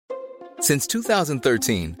Since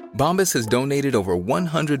 2013, Bombas has donated over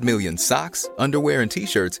 100 million socks, underwear, and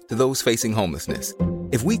T-shirts to those facing homelessness.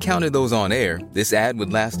 If we counted those on air, this ad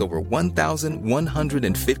would last over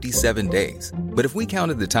 1,157 days. But if we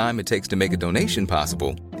counted the time it takes to make a donation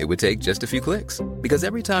possible, it would take just a few clicks. Because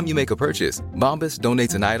every time you make a purchase, Bombas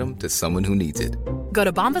donates an item to someone who needs it. Go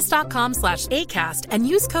to bombas.com/ACAST and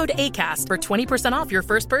use code ACAST for 20% off your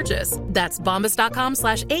first purchase. That's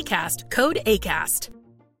bombas.com/ACAST, code ACAST.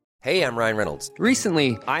 Hey, I'm Ryan Reynolds.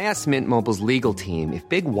 Recently, I asked Mint Mobile's legal team if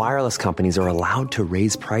big wireless companies are allowed to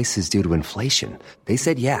raise prices due to inflation. They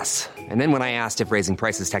said yes. And then when I asked if raising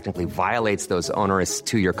prices technically violates those onerous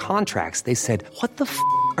two-year contracts, they said, "What the f***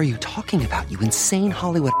 are you talking about, you insane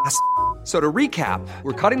Hollywood ass?" So to recap,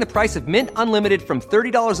 we're cutting the price of Mint Unlimited from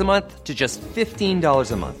 $30 a month to just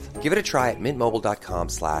 $15 a month. Give it a try at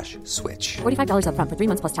mintmobile.com/switch. $45 up front for 3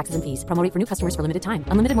 months plus taxes and fees. Promo rate for new customers for limited time.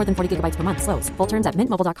 Unlimited more than 40 gigabytes per month. Slows full terms at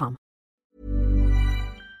mintmobile.com.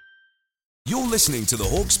 You're listening to the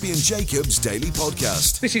Hawksby and Jacobs Daily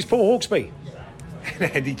Podcast. This is Paul Hawksby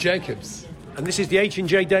and Andy Jacobs. And this is the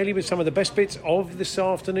H&J Daily with some of the best bits of this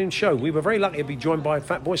afternoon's show. We were very lucky to be joined by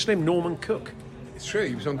Fatboy Slim, Norman Cook. It's true.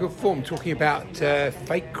 He was on good form talking about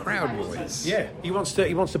fake crowd noise. Yeah, he wants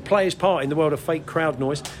to play his part in the world of fake crowd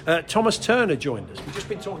noise. Thomas Turner joined us. We've just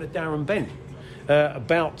been talking to Darren Bent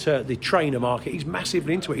about the trainer market. He's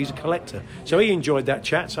massively into it. He's a collector. So he enjoyed that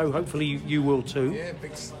chat, so hopefully you will too. Yeah,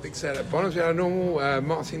 big set at Bonhams. We had a normal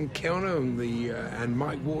Martin Kellner and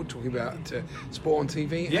Mike Ward talking about sport on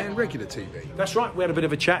TV and regular TV. That's right. We had a bit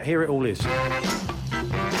of a chat. Here it all is. Good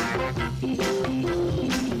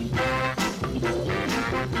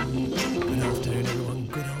afternoon, everyone.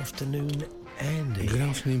 Good afternoon, Andy. Good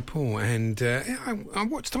afternoon, Paul. And I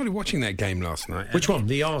started watching that game last night. Which one?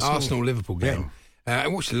 The Arsenal-Liverpool game. Yeah. I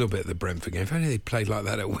watched a little bit of the Brentford game. If only they played like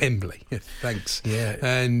that at Wembley. Thanks. Yeah.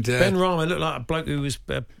 And Ben Rama looked like a bloke who was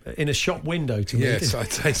in a shop window to me. Yes,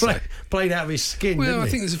 I'd say so. Played out of his skin. Well, didn't I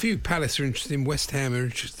he? think there's a few. Palace are interested in, West Ham are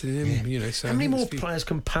interested in him. You know. So how many more players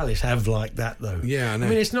can Palace have like that, though? Yeah, I know. I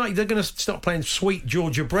mean, it's not. They're going to stop playing Sweet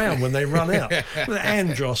Georgia Brown when they run out.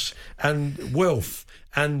 Andros and Wilf.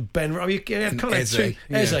 And Ben, I mean, you can't have too,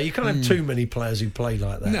 Eze, you can't have too many players who play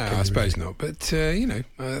like that. No, I suppose not. But, I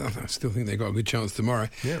still think they've got a good chance tomorrow.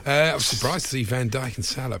 Yeah. I was surprised to see Van Dijk and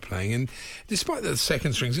Salah playing. And despite the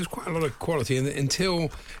second strings, there's quite a lot of quality. And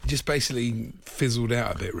until it just basically fizzled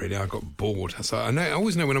out a bit, really, I got bored. So I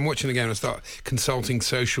always know when I'm watching a game, I start consulting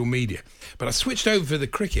social media. But I switched over for the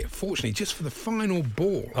cricket, fortunately, just for the final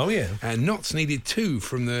ball. Oh, yeah. And Notts needed 2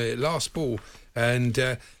 from the last ball. And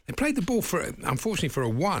they played the ball unfortunately for a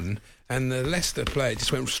 1, and the Leicester player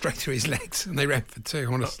just went straight through his legs, and they ran for 2.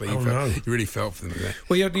 Honestly, you really felt for them there.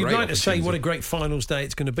 Well, you'd like to say what a great finals day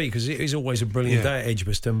it's going to be, because it is always a brilliant day at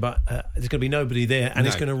Edgbaston, but there's going to be nobody there, and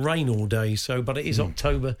it's going to rain all day. But it is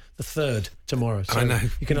October the 3rd tomorrow. So I know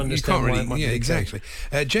you can understand why it might be. Yeah, exactly.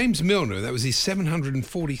 James Milner, that was his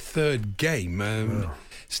 743rd game.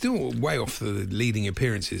 Still way off the leading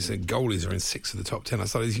appearances. Goalies are in 6 of the top 10.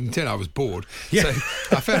 As you can tell, I was bored. Yeah. So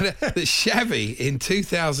I found out that Xavi in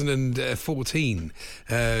 2014,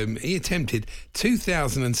 he attempted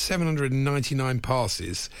 2,799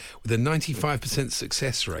 passes with a 95%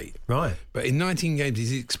 success rate. Right. But in 19 games,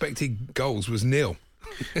 his expected goals was 0.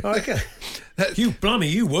 Okay. You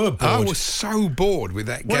were bored. I was so bored with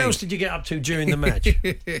that game. What else did you get up to during the match?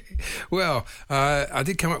 Well, I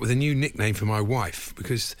did come up with a new nickname for my wife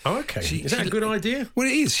because... Oh, okay. Is that a good idea? Well,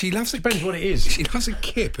 it is. She loves Depends what it is. She loves a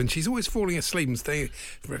kip, and she's always falling asleep and staying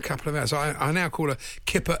for a couple of hours. So I now call her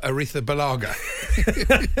Kipper Aretha Balaga.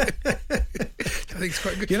 I think it's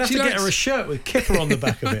quite good. You'll have to get her a shirt with Kipper on the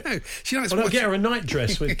back of it. No, she likes get her a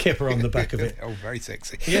nightdress with Kipper on the back of it. Oh, very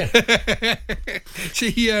sexy. Yeah.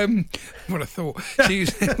 She, what I thought, she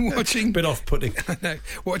was watching... Bit off-putting.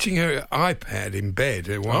 Watching her iPad in bed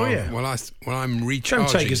while I'm recharging.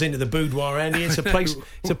 Don't take us into the boudoir, Andy. It's a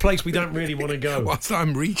place we don't really want to go. Whilst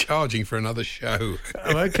I'm recharging for another show.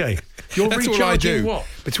 Oh, okay. You're That's recharging all I do. What?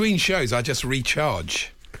 Between shows, I just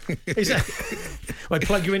recharge. Is that? I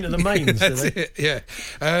plug you into the mains. That's it. Yeah.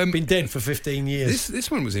 Been dead for 15 years. This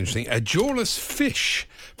one was interesting. A jawless fish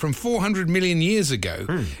from 400 million years ago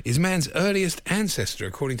is man's earliest ancestor,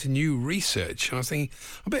 according to new research. And I was thinking,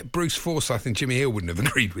 I bet Bruce Forsyth and Jimmy Hill wouldn't have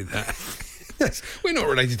agreed with that. We're not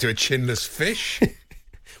related to a chinless fish.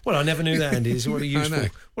 Well, I never knew that, Andy. What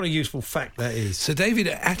a useful fact that is. Sir David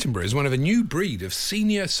Attenborough is one of a new breed of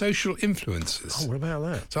senior social influencers. Oh, what about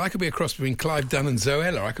that? So I could be a cross between Clive Dunn and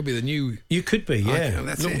Zoella. I could be the new... You could be, yeah.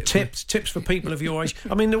 That's little it. tips for people of your age.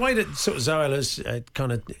 I mean, the way that sort of Zoella's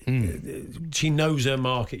she knows her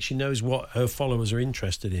market. She knows what her followers are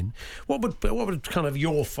interested in. What would kind of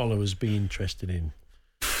your followers be interested in?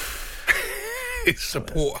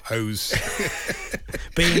 Support hose.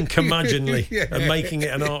 Being curmudgeonly and making it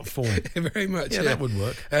an art form. Very much. Yeah, that would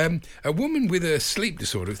work. A woman with a sleep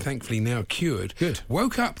disorder, thankfully now cured,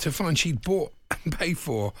 woke up to find she'd bought and paid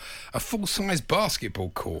for a full-size basketball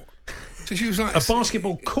court. So she was like... A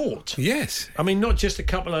basketball court? Yes. I mean, not just a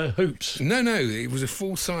couple of hoops. No, it was a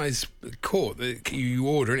full-size court that you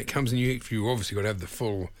order and it comes and you obviously got to have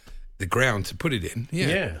the ground to put it in.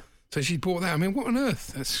 Yeah. So she bought that. I mean, what on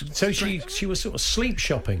earth? So she was sort of sleep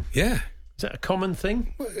shopping. Yeah. Is that a common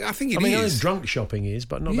thing? Well, I think it is. I mean, I know drunk shopping is,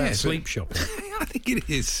 but not about sleep shopping. I think it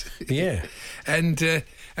is. Yeah. And that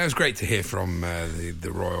was great to hear from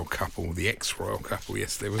the royal couple, the ex-royal couple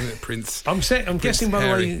yesterday, wasn't it? Prince I'm guessing, by the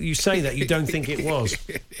Harry. way you say that, you don't think it was.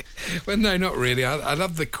 Well, no, not really. I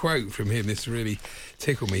love the quote from him. This really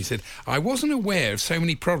tickled me. He said, "I wasn't aware of so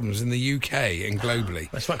many problems in the UK and globally."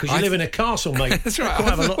 That's right, because you live in a castle, mate. That's right.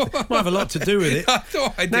 Might have a lot to do with it. I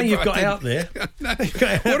thought I did. Now you've got out there.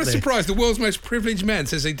 What a surprise. The world's most privileged man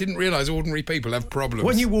says he didn't realise ordinary people have problems.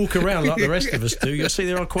 When you walk around like the rest of us do, you'll see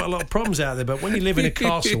there are quite a lot of problems out there. But when you live in a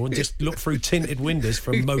castle and just look through tinted windows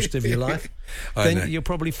for most of your life, then you'll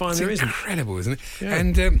probably find there isn't. Incredible, isn't it? Yeah.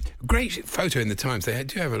 And great photo in the Times. They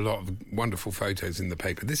do have a lot of wonderful photos in the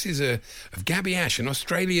paper. This is of Gabby Ash, an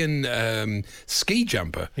Australian ski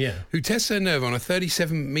jumper who tests her nerve on a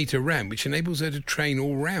 37-metre ramp, which enables her to train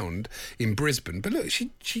all round in Brisbane. But look,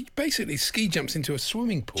 she basically ski jumps into a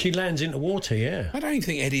swimming pool. She lands into water, yeah. I don't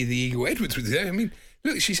think Eddie the Eagle Edwards was there. I mean,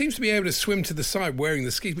 look, she seems to be able to swim to the side wearing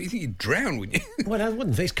the skis, but you think you'd drown, wouldn't you? Well, I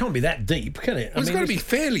wouldn't think. It can't be that deep, can it? Well, it's got to be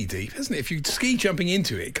fairly deep, hasn't it? If you're ski jumping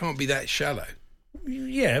into it, it can't be that shallow.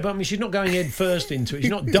 Yeah, but I mean, she's not going head first into it.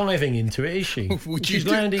 She's not diving into it, is she? She's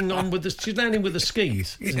landing with the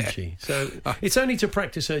skis, isn't she? So it's only to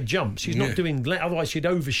practice her jumps. She's not doing. Otherwise, she'd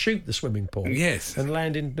overshoot the swimming pool. Yes, and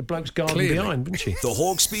land in the bloke's garden behind, wouldn't she? The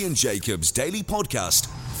Hawksbee and Jacobs Daily Podcast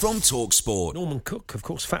from TalkSport. Norman Cook, of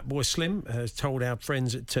course, Fatboy Slim, has told our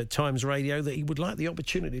friends at Times Radio that he would like the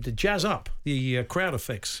opportunity to jazz up the crowd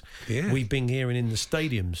effects we've been hearing in the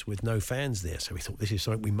stadiums with no fans there. So we thought this is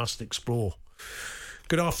something we must explore.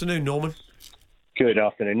 Good afternoon, Norman. Good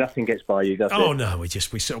afternoon. Nothing gets by you, does it? Oh no, we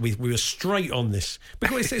were straight on this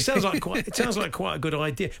because it sounds like quite a good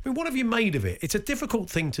idea. I mean, what have you made of it? It's a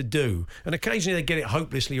difficult thing to do, and occasionally they get it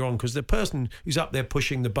hopelessly wrong because the person who's up there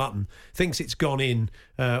pushing the button thinks it's gone in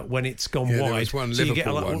when it's gone wide. So you get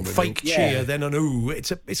a little fake cheer, then an ooh.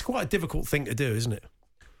 It's quite a difficult thing to do, isn't it?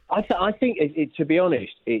 I think, to be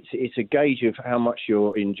honest, it's a gauge of how much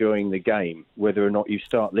you're enjoying the game, whether or not you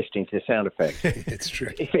start listening to the sound effects. It's true.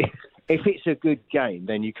 If it's a good game,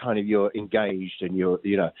 then you're engaged and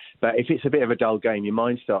But if it's a bit of a dull game, your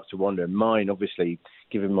mind starts to wander. Mine, obviously,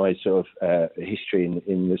 given my sort of history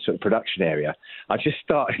in the sort of production area, I just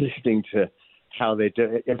started listening to how they do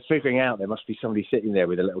it and figuring out there must be somebody sitting there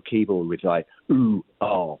with a little keyboard with like ooh,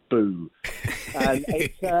 oh, boo, and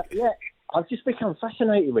it's I've just become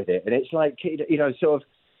fascinated with it, and it's like sort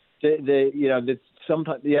of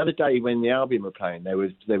sometimes the other day when the Albion were playing, they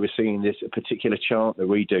were singing this particular chant that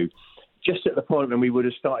we do, just at the point when we would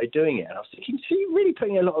have started doing it, and I was thinking, so you're really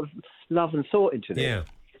putting a lot of love and thought into this. Yeah.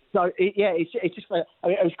 So it's just. I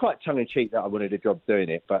mean, it was quite tongue in cheek that I wanted a job doing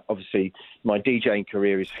it, but obviously my DJing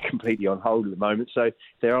career is completely on hold at the moment. So if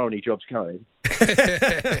there are any jobs coming.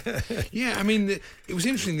 Yeah, I mean, it was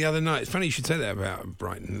interesting the other night. It's funny you should say that about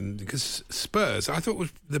Brighton, because Spurs, I thought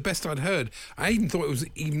was the best I'd heard. I even thought it was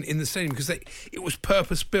even in the stadium because it was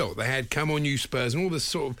purpose built. They had "Come on, you Spurs" and all this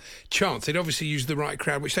sort of chants. They'd obviously used the right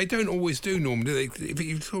crowd, which they don't always do normally. Do they? If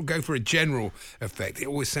you sort of go for a general effect, it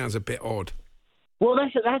always sounds a bit odd. Well,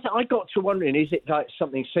 that's. I got to wondering: is it like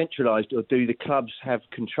something centralised, or do the clubs have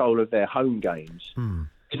control of their home games?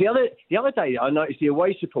 The other day, I noticed the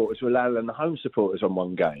away supporters were louder than the home supporters on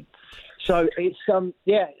one game. So it's I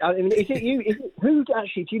mean, is it you? Who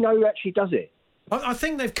actually? Do you know who actually does it? I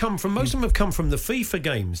think they've come from. Most of them have come from the FIFA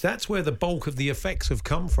games. That's where the bulk of the effects have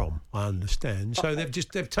come from. I understand. So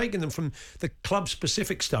they've taken them from the club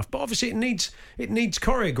specific stuff. But obviously it needs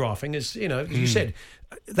choreographing. As you know, as you said,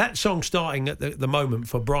 that song starting at the moment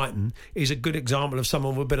for Brighton is a good example of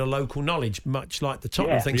someone with a bit of local knowledge, much like the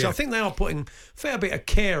Tottenham thing. So I think they are putting a fair bit of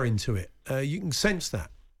care into it. You can sense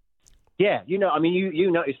that. Yeah, I mean,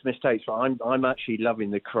 you notice the mistakes, but I'm actually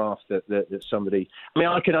loving the craft that somebody. I mean,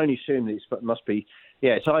 I can only assume that it must be.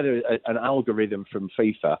 Yeah, it's either an algorithm from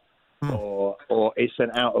FIFA, or it's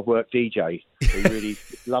an out of work DJ who really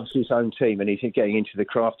loves his own team and he's getting into the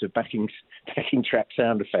craft of backing track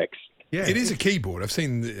sound effects. Yeah, it is a keyboard. I've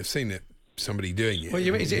seen it. Somebody doing it. Well,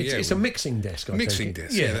 it's a mixing desk. Mixing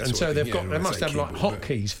desk. Yeah, and so they must have like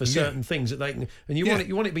hotkeys for certain things that they can, and you want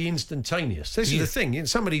it to be instantaneous. This is the thing.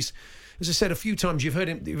 Somebody's, as I said a few times, you've heard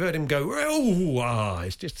him go,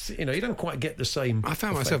 it's just you don't quite get the same. I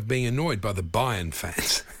found myself being annoyed by the Bayern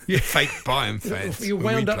fans, fake Bayern fans. You're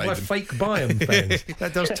wound up by fake Bayern fans.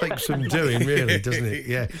 That does take some doing, really, doesn't it?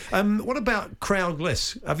 Yeah. What about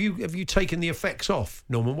crowdless? Have you taken the effects off,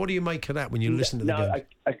 Norman? What do you make of that when you listen to the game?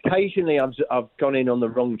 Occasionally, I've gone in on the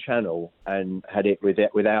wrong channel and had it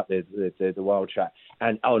without the wild track,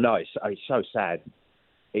 and it's so sad.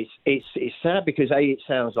 It's sad because it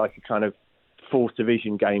sounds like a kind of fourth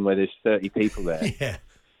division game where there's 30 people there. Yeah.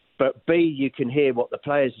 But B, you can hear what the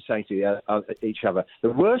players are saying to each other.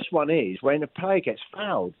 The worst one is when a player gets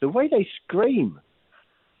fouled. The way they scream,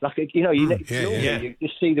 like you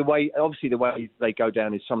just see the way. Obviously, the way they go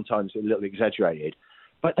down is sometimes a little exaggerated,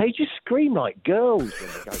 but they just scream like girls when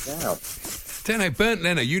they go down. Don't know, Bernd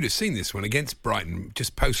Leno, you'd have seen this one against Brighton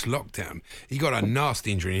just post-lockdown. He got a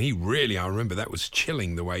nasty injury, and I remember that was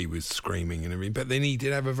chilling the way he was screaming and everything, but then he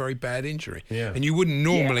did have a very bad injury. Yeah. And you wouldn't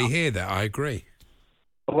normally hear that, I agree.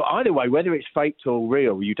 Well, either way, whether it's faked or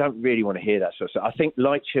real, you don't really want to hear that sort of stuff. I think,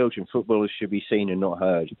 like children, footballers should be seen and not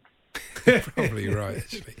heard. Probably right,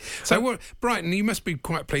 actually. So, Brighton, you must be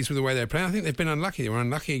quite pleased with the way they're playing. I think they've been unlucky. They were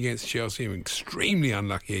unlucky against Chelsea and extremely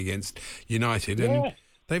unlucky against United. And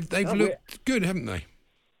They've looked good, haven't they?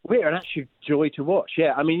 We're an actual joy to watch.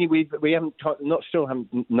 Yeah, I mean we haven't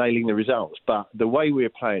nailing the results, but the way we're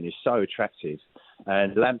playing is so attractive,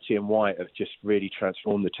 and Lamptey and White have just really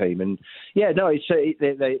transformed the team. And it's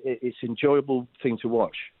an enjoyable thing to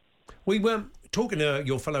watch. We were talking to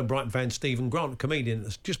your fellow Brighton fan Stephen Grant, comedian,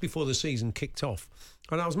 just before the season kicked off,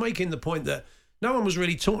 and I was making the point that no one was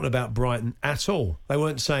really talking about Brighton at all. They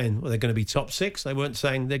weren't saying, they're going to be top six. They weren't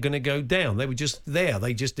saying they're going to go down. They were just there.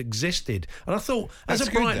 They just existed. And I thought, as a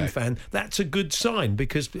Brighton fan, that's a good sign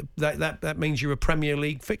because that means you're a Premier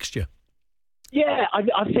League fixture. Yeah,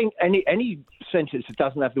 I think any sentence that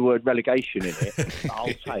doesn't have the word relegation in it, I'll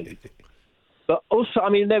take. But also, I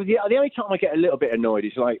mean, the only time I get a little bit annoyed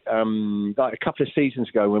is like a couple of seasons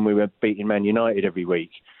ago when we were beating Man United every week.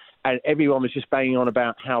 And everyone was just banging on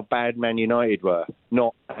about how bad Man United were,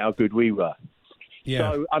 not how good we were.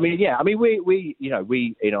 Yeah. So, we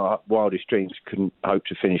in our wildest dreams couldn't hope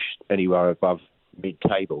to finish anywhere above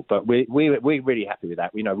mid-table. But we're really happy with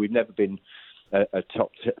that. We've never been a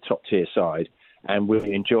top-tier side, and we're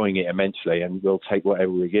enjoying it immensely, and we'll take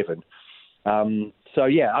whatever we're given. I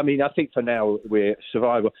think for now we're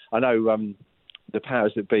survival. I know the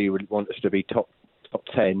powers that be would want us to be top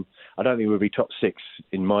 10. I don't think we'll be top 6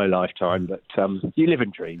 in my lifetime, but you live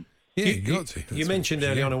and dream. Yeah, you got to. You mentioned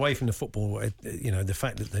early on, away from the football, the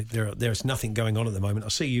fact that there's nothing going on at the moment. I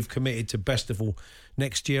see you've committed to Bestival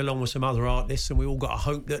next year, along with some other artists, and we all got to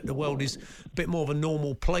hope that the world is a bit more of a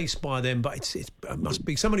normal place by then. But it must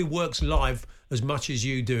be somebody who works live as much as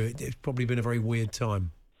you do. It's probably been a very weird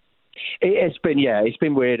time. It's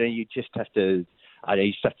been weird, and you just have to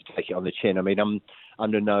take it on the chin. I mean, I'm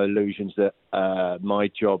under no illusions that my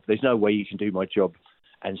job. There's no way you can do my job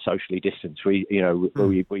and socially distance. We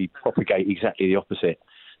propagate exactly the opposite,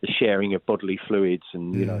 the sharing of bodily fluids,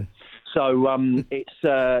 and So it's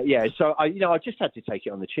So I just had to take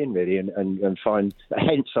it on the chin really, and find.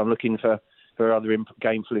 Hence, I'm looking for other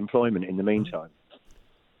gainful employment in the meantime.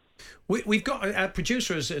 We've got our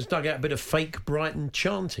producer has dug out a bit of fake Brighton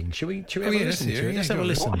chanting. Shall we have a listen to it? Let's have a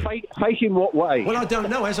listen. Fake in what way? Well, I don't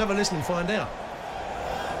know. Let's have a listen and find out.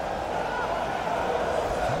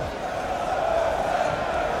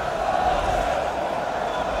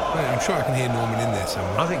 I'm sure I can hear Norman in there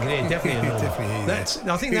somewhere. I think definitely Norman.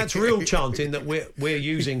 I think that's real chanting that we're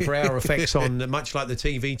using for our effects on, much like the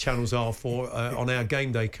TV channels are for on our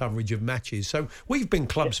game day coverage of matches. So we've been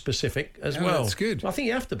club specific as well. That's good. I think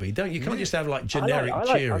you have to be, don't you? You can't just have like generic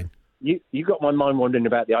cheering. You got my mind wandering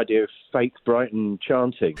about the idea of fake Brighton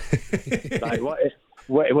chanting.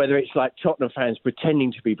 Whether it's like Tottenham fans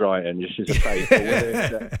pretending to be Brighton just as a fake, or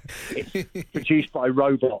whether it's produced by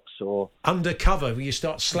robots or undercover, where you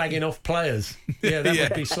start slagging off players. Yeah, that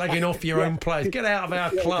would be slagging off your own players. Get out of our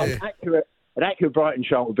club. An accurate Brighton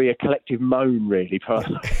chant would be a collective moan, really.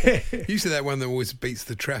 Usually that one that always beats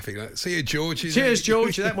the traffic. Like, see you, George. Cheers,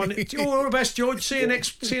 George. That one. All the best, George. See you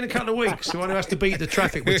in a couple of weeks. The one who has to beat the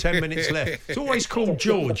traffic with 10 minutes left. It's always called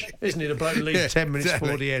George, isn't it? The bloke who leaves 10 minutes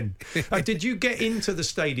before the end. Did you get into the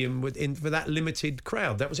stadium for that limited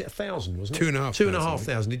crowd? That was it, 1,000, wasn't it?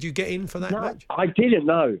 2,500. Did you get in for that match? I didn't.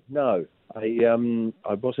 No.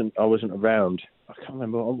 I wasn't around. I can't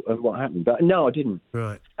remember what happened, but no, I didn't.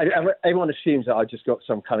 Right. Everyone assumes that I just got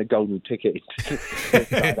some kind of golden ticket.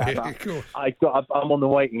 Cool. I'm on the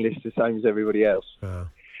waiting list the same as everybody else. Well,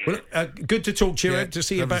 good to talk to you. To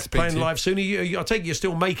see you back playing live soon. I take it you're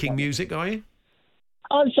still making music, are you?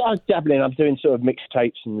 I'm dabbling. I'm doing sort of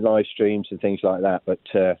mixtapes and live streams and things like that, but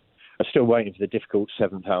I'm still waiting for the difficult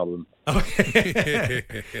 7th album.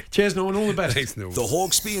 Cheers, Norman. All the best. Thanks, Norman. The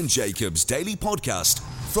Hawksbee and Jacobs Daily Podcast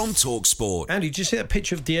from TalkSport. Andy, did you see that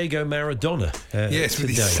picture of Diego Maradona? Yes, today?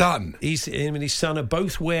 with his son. Him and his son are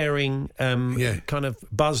both wearing kind of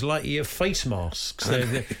Buzz Lightyear face masks.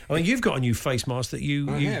 I mean, you've got a new face mask that you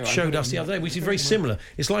showed us the other day, which is very similar.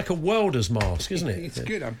 It's like a welder's mask, isn't it? It's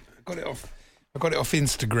good. I got it off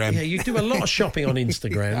Instagram. Yeah, you do a lot of shopping on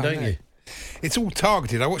Instagram, don't you? It's all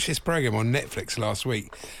targeted. I watched this program on Netflix last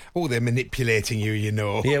week. Oh, they're manipulating you, you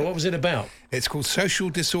know. Yeah, what was it about? It's called Social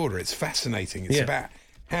Disorder. It's fascinating. It's about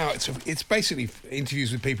how it's basically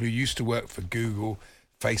interviews with people who used to work for Google,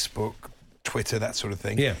 Facebook, Twitter, that sort of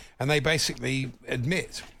thing. Yeah. And they basically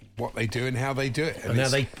admit what they do and how they do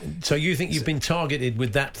it. So you think you've been targeted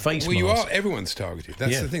with that face mask? Well, you are. Everyone's targeted.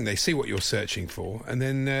 That's the thing. They see what you're searching for, and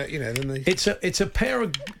then then they. It's a pair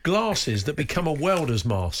of glasses that become a welder's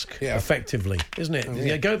mask, effectively, isn't it?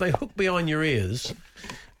 They hook behind your ears,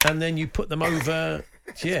 and then you put them over.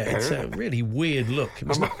 Yeah, it's a really weird look.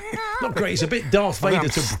 It's not great. It's a bit Darth Vader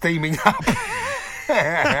steaming up.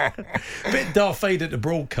 A bit Darth Vader to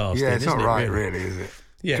broadcasting. Yeah, it's not right, really, is it?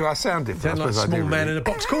 Yeah. Do I sound different? Sound like a small man in a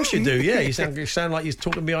box. Of course you do, yeah. You sound like you're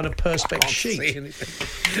talking behind a Perspex sheet.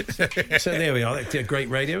 So there we are. That's great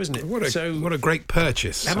radio, isn't it? What a great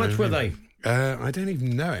purchase. How much were they? I don't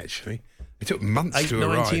even know, actually. It took months to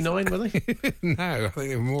arrive. $8.99, were they? No, I think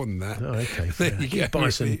they were more than that. Oh, okay. You buy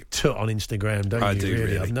some tut on Instagram, don't you? I do,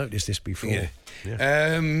 really. I've noticed this before. Yeah.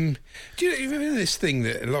 Do you know this thing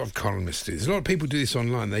that a lot of columnists do? There's a lot of people do this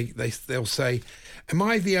online. They'll say, am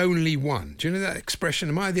I the only one? Do you know that expression?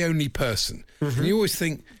 Am I the only person? Mm-hmm. And you always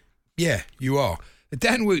think, yeah, you are.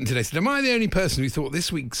 Dan Wooten today said, am I the only person who thought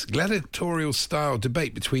this week's gladiatorial-style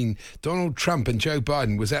debate between Donald Trump and Joe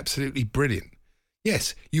Biden was absolutely brilliant?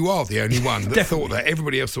 Yes, you are the only one that thought that.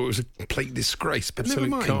 Everybody else thought it was a complete disgrace, but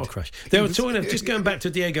absolute never mind. Car crash. They were talking of, just going back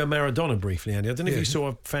to Diego Maradona briefly, Andy. I don't know if you saw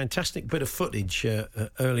a fantastic bit of footage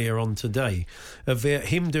earlier on today of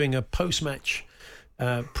him doing a post-match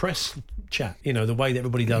press chat, the way that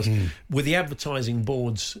everybody does, with the advertising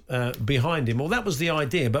boards behind him. Well, that was the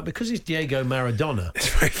idea, but because he's Diego Maradona, it's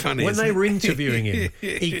very funny. When they were interviewing him,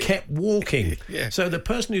 he kept walking. Yeah. So the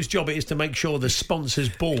person whose job it is to make sure the sponsor's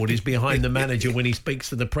board is behind the manager when he speaks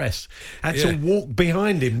to the press had to walk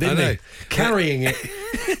behind him, didn't he? Carrying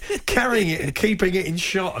it and keeping it in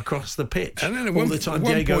shot across the pitch. And then all the time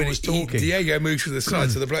Diego was talking. Diego moves to the side,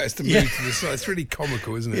 so the bloke has to move to the side. It's really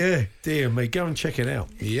comical, isn't it? Yeah, dear me. Go and check it out.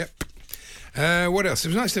 Yep. What else? It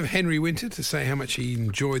was nice to have Henry Winter to say how much he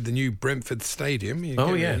enjoyed the new Brentford Stadium. He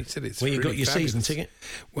said it's you got your fabulous. Season ticket?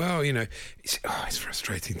 Well, it's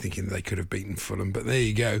frustrating thinking they could have beaten Fulham, but there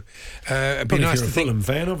you go. It'd be nice to think. Fulham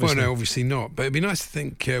fan, obviously. Well, no, obviously not. But it'd be nice to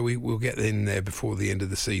think we'll get in there before the end of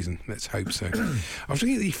the season. Let's hope so. I was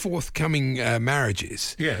looking at the forthcoming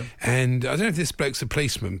marriages. Yeah. And I don't know if this bloke's a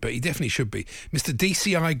policeman, but he definitely should be. Mr.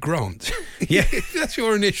 DCI Grant. Yeah. That's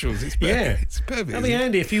your initials. It's perfect. Yeah. It's perfect. I mean,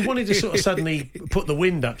 Andy, if you wanted to sort of suddenly put the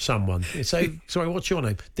wind up someone, you'd say, sorry, what's your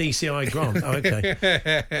name? DCI Grant. Oh,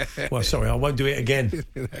 okay. Well, sorry, I won't do it again.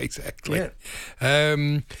 Exactly.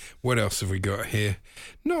 Yeah. What else have we got here?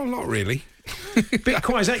 Not a lot, really. Bit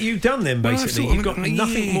quiet. Is that you done then, basically? You've got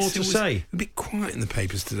nothing more to say. A bit quiet in the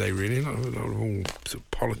papers today, really. A lot of all sort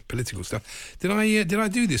of political stuff. Did I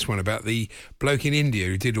do this one about the bloke in India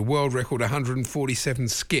who did a world record 147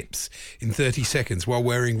 skips in 30 seconds while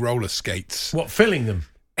wearing roller skates? What, filling them?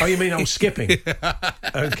 Oh, you mean skipping?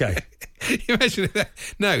 Okay. Imagine that.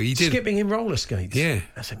 No, he did. Skipping in roller skates? Yeah.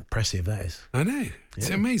 That's impressive, that is. I know. It's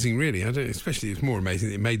amazing, really. Especially it's more amazing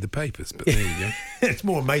that it made the papers, but there you go. It's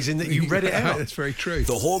more amazing that you read it out. That's very true.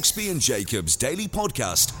 The Hawksbee and Jacobs Daily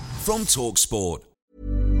Podcast from TalkSport.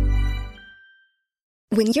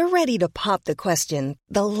 When you're ready to pop the question,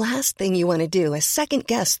 the last thing you want to do is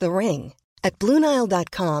second-guess the ring. At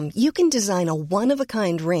BlueNile.com, you can design a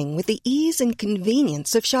one-of-a-kind ring with the ease and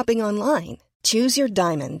convenience of shopping online. Choose your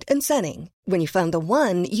diamond and setting. When you find the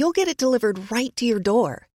one, you'll get it delivered right to your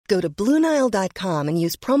door. Go to BlueNile.com and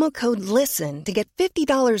use promo code LISTEN to get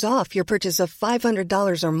 $50 off your purchase of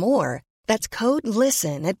 $500 or more. That's code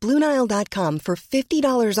LISTEN at BlueNile.com for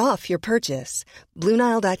 $50 off your purchase.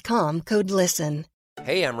 BlueNile.com, code LISTEN.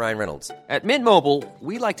 Hey, I'm Ryan Reynolds. At Mint Mobile,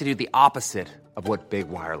 we like to do the opposite of what Big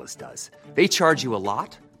Wireless does. They charge you a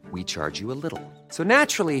lot. We charge you a little. So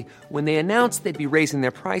naturally, when they announced they'd be raising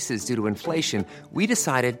their prices due to inflation, we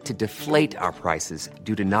decided to deflate our prices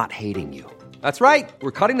due to not hating you. That's right.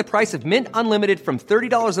 We're cutting the price of Mint Unlimited from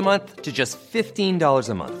 $30 a month to just $15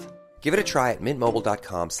 a month. Give it a try at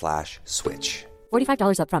mintmobile.com/switch.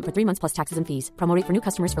 $45 up front for 3 months plus taxes and fees. Promo rate for new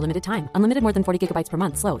customers for limited time. Unlimited more than 40 gigabytes per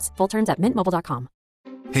month. Slows full terms at mintmobile.com.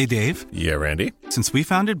 Hey, Dave. Yeah, Randy. Since we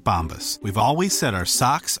founded Bombas, we've always said our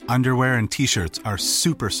socks, underwear, and T-shirts are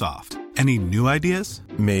super soft. Any new ideas?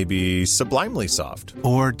 Maybe sublimely soft.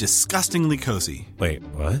 Or disgustingly cozy. Wait,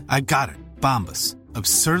 what? I got it. Bombas.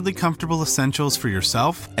 Absurdly comfortable essentials for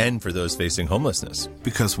yourself and for those facing homelessness.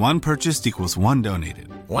 Because one purchased equals one donated.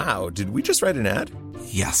 Wow, did we just write an ad?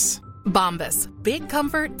 Yes. Bombas. Big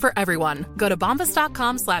comfort for everyone. Go to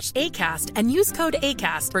bombas.com/ACAST and use code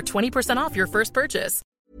ACAST for 20% off your first purchase.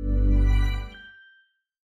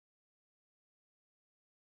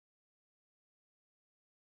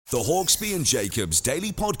 The Hawksbee and Jacobs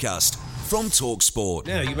Daily Podcast from TalkSport.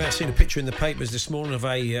 Now, you may have seen a picture in the papers this morning of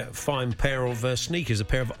a fine pair of sneakers, a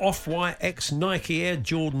pair of Off-White ex-Nike Air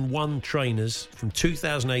Jordan 1 trainers from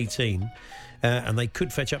 2018, and they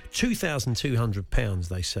could fetch up £2,200,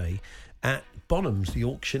 they say, at Bonhams, the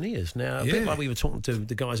auctioneers. Now, a bit like we were talking to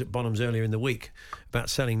the guys at Bonhams earlier in the week about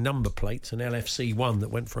selling number plates, an LFC 1 that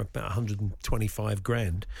went for about 125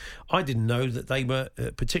 grand. I didn't know that they were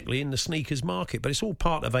particularly in the sneakers market, but it's all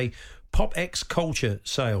part of a Pop X Culture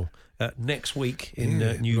sale next week in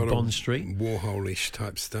New Bond Street. Warhol-ish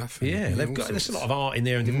type stuff. Yeah, there's a lot of art in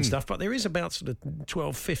there and different stuff, but there is about sort of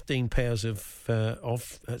 12, 15 pairs of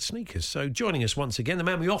sneakers. So joining us once again, the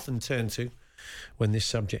man we often turn to when this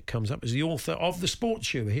subject comes up is the author of The Sports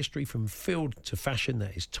Shoe, A History from Field to Fashion.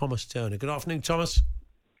 That is Thomas Turner. Good afternoon, Thomas.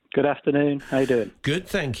 Good afternoon. How you doing? Good,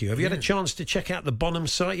 thank you. Have you had a chance to check out the Bonham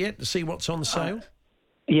site yet to see what's on sale?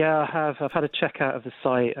 Yeah, I have. I've had a check out of the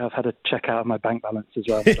site. I've had a check out of my bank balance as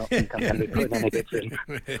well. I don't think I'm going to be putting any bits in.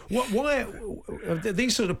 Why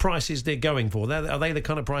these sort of prices they're going for? Are they the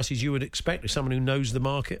kind of prices you would expect as someone who knows the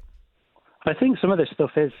market? I think some of this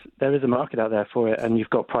stuff there is a market out there for it, and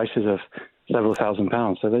you've got prices of several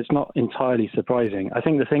 £1,000s, so it's not entirely surprising. I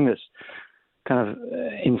think the thing that's kind of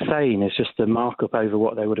insane is just the markup over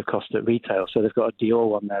what they would have cost at retail. So they've got a Dior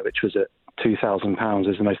one there, which was at £2,000,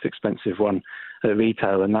 is the most expensive one at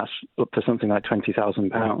retail, and that's up to something like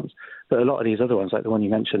 £20,000. But a lot of these other ones, like the one you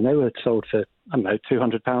mentioned, they were sold for, I don't know,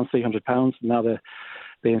 £200, £300, and now they're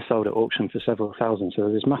being sold at auction for several thousand. So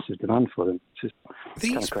there's massive demand for them. It's just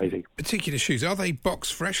kind of crazy. Particular shoes, are they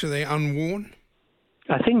box fresh? Are they unworn?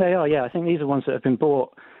 I think they are, yeah. I think these are ones that have been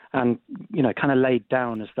bought and, kind of laid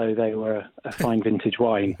down as though they were a fine vintage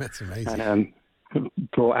wine. That's amazing. And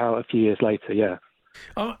brought out a few years later, yeah.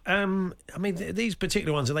 I mean, these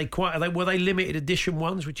particular ones, were they limited edition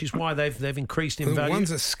ones, which is why they've increased in value?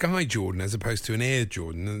 One's a Sky Jordan as opposed to an Air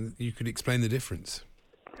Jordan, and you could explain the difference.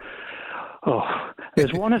 Oh,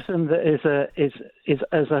 there's one of them that is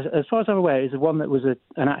as far as I'm aware, is one that was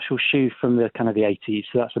an actual shoe from the kind of the 80s,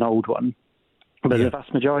 so that's an old one. But the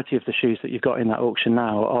vast majority of the shoes that you've got in that auction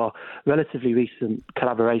now are relatively recent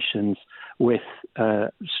collaborations with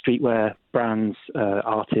streetwear brands,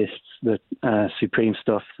 artists, the Supreme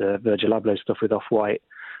stuff, the Virgil Abloh stuff with Off-White,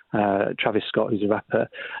 Travis Scott, who's a rapper.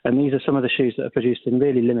 And these are some of the shoes that are produced in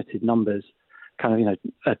really limited numbers, kind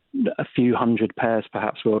of, a few hundred pairs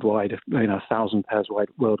perhaps worldwide, 1,000 pairs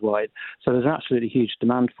worldwide. So there's an absolutely huge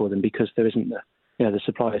demand for them because there isn't the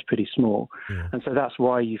supply is pretty small. Yeah. And so that's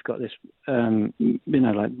why you've got this, kind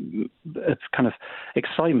of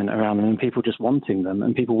excitement around them and people just wanting them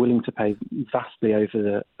and people willing to pay vastly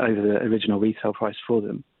over the original retail price for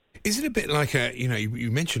them. Is it a bit like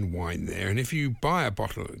you mentioned wine there, and if you buy a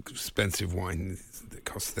bottle of expensive wine that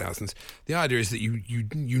costs thousands, the idea is that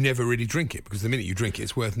you never really drink it because the minute you drink it,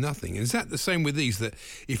 it's worth nothing. Is that the same with these, that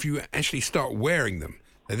if you actually start wearing them,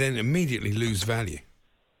 they then immediately lose value?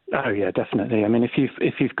 Oh yeah, definitely. I mean, if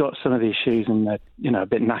you've got some of these shoes and they're a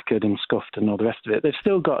bit knackered and scuffed and all the rest of it, they've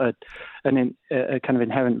still got a kind of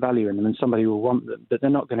inherent value in them, and somebody will want them. But they're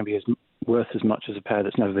not going to be worth as much as a pair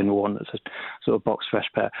that's never been worn. That's a sort of box fresh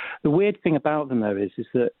pair. The weird thing about them though is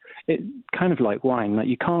that it kind of like wine, that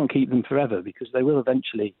you can't keep them forever because they will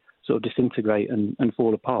eventually sort of disintegrate and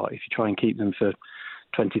fall apart if you try and keep them for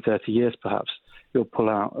 20, 30 years perhaps. you'll pull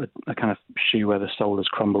out a kind of shoe where the sole has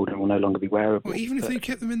crumbled and will no longer be wearable. Well, even if they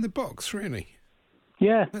kept them in the box, really?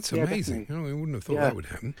 Yeah. That's amazing. I wouldn't have thought that would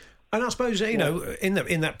happen. And I suppose, you know, in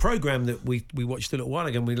that programme that we watched a little while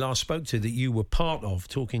ago and we last spoke to, that you were part of,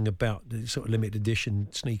 talking about the sort of limited edition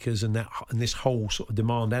sneakers and this whole sort of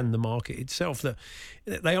demand and the market itself, that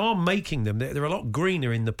they are making them. They're a lot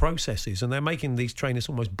greener in the processes, and they're making these trainers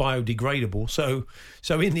almost biodegradable. So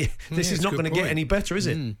this is not going to get any better, is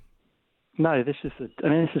it? No, this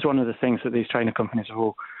is one of the things that these trainer companies are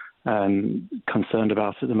all concerned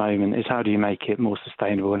about at the moment, is how do you make it more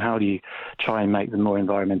sustainable and how do you try and make them more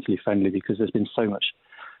environmentally friendly, because there's been so much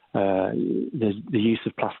the use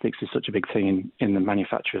of plastics is such a big thing in the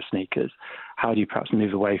manufacture of sneakers. How do you perhaps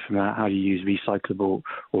move away from that? How do you use recyclable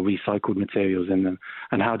or recycled materials in them,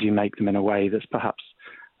 and how do you make them in a way that's perhaps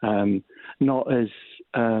not as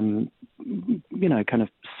kind of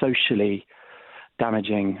socially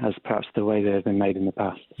damaging as perhaps the way they've been made in the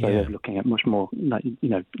past. So they're looking at much more,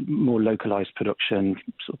 more localized production,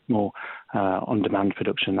 sort of more on-demand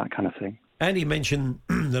production, that kind of thing. Andy mentioned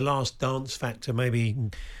the Last Dance factor maybe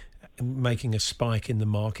making a spike in the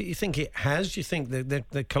market. You think it has? Do you think that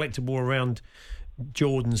the collectible around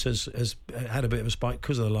Jordans has had a bit of a spike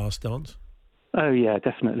because of the Last Dance? Oh yeah,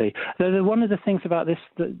 definitely. One of the things about this,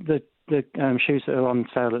 the shoes that are on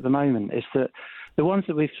sale at the moment, is that the ones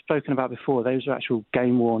that we've spoken about before, those are actual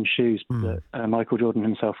game-worn shoes that Michael Jordan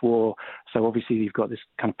himself wore. So obviously you've got this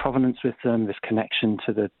kind of provenance with them, this connection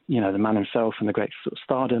to the man himself and the great sort of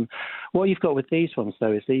stardom. What you've got with these ones,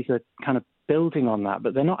 though, is these are kind of building on that,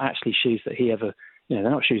 but they're not actually shoes that he ever, they're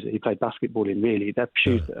not shoes that he played basketball in, really. They're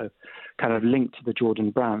shoes that are kind of linked to the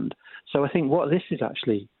Jordan brand. So I think what this is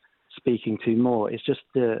actually speaking to more is just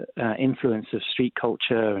the influence of street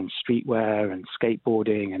culture and streetwear and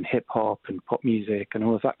skateboarding and hip hop and pop music and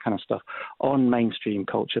all of that kind of stuff on mainstream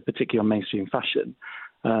culture, particularly on mainstream fashion.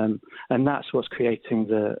 And that's what's creating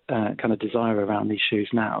the kind of desire around these shoes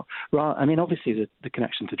now. Well, I mean, obviously the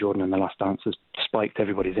connection to Jordan and The Last Dance has spiked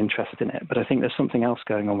everybody's interest in it, but I think there's something else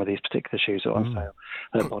going on with these particular shoes that are on sale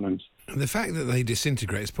at Bonhams. The fact that they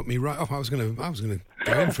disintegrate has put me right off. I was going to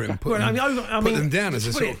go in for it and put them down as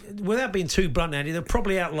a sort of... Without being too blunt, Andy, they'll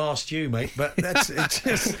probably outlast you, mate, but it's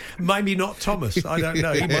just maybe not Thomas. I don't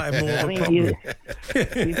know. He might have more of a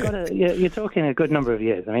problem. You're talking a good number of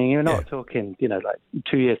years. I mean, you're not talking, like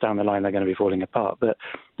 2 years down the line they're going to be falling apart, but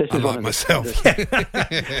this is like myself.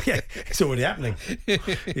 It's already happening.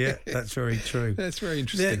 Yeah, that's very true. That's very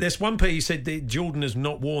interesting. There's one pair, you said that Jordan has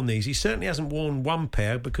not worn these. He certainly hasn't worn one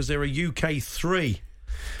pair because they're a UK 3.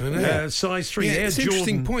 I know. Size 3. Yeah, it's an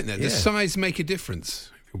interesting point there. Yeah. Does size make a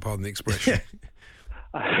difference, if you'll pardon the expression?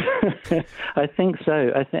 I think so.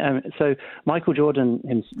 So Michael Jordan,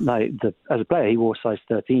 as a player, he wore size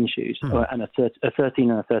 13 shoes, and a 13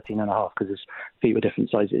 and a 13 and a half, because his feet were different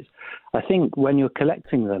sizes. I think when you're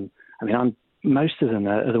collecting them, most of them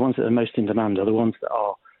are the ones that are most in demand are the ones that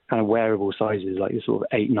are kind of wearable sizes, like the sort of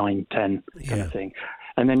 8, 9, 10 kind of thing.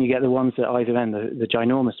 And then you get the ones at either end, the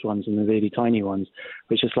ginormous ones and the really tiny ones,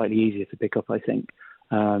 which are slightly easier to pick up, I think.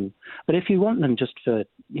 But if you want them just for,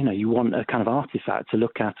 you want a kind of artifact to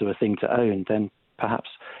look at or a thing to own, then perhaps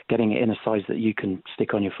getting it in a size that you can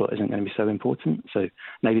stick on your foot isn't going to be so important. So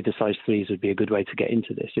maybe the size 3s would be a good way to get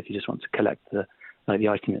into this if you just want to collect the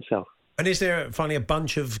item itself. And is there finally a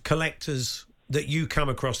bunch of collectors that you come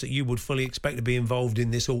across that you would fully expect to be involved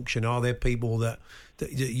in this auction? Are there people that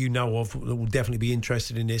you know of that will definitely be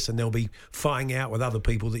interested in this, and they'll be fighting out with other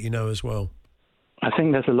people that you know as well? I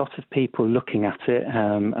think there's a lot of people looking at it,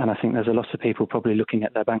 and I think there's a lot of people probably looking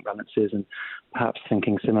at their bank balances and perhaps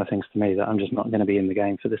thinking similar things to me, that I'm just not going to be in the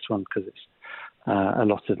game for this one because it's a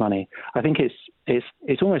lot of money. I think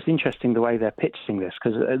it's almost interesting the way they're pitching this,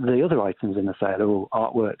 because the other items in the sale are all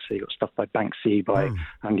artwork. So you've got stuff by Banksy, by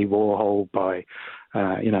Andy Warhol, by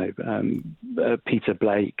Peter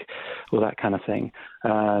Blake, all that kind of thing.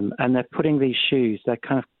 And they're putting these shoes, they're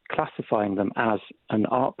kind of classifying them as an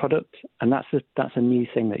art product, and that's a new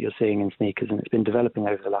thing that you're seeing in sneakers, and it's been developing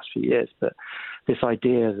over the last few years. But this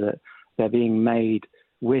idea that they're being made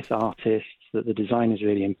with artists, that the design is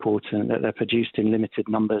really important, that they're produced in limited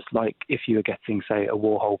numbers, like if you were getting, say, a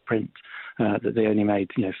Warhol print that they only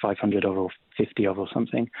made 500 of or 50 of or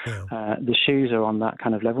something. Yeah. The shoes are on that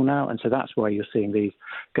kind of level now, and so that's why you're seeing these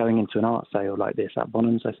going into an art sale like this at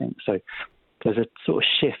Bonhams, I think. So there's a sort of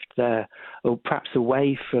shift there, or perhaps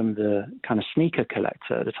away from the kind of sneaker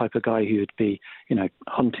collector, the type of guy who would be,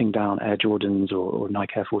 hunting down Air Jordans or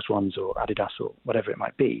Nike Air Force Ones or Adidas or whatever it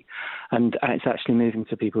might be. And it's actually moving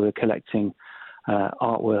to people who are collecting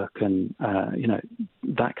artwork and,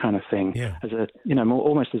 that kind of thing, as a, more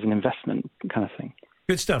almost as an investment kind of thing.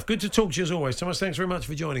 Good stuff. Good to talk to you as always. Thomas, thanks very much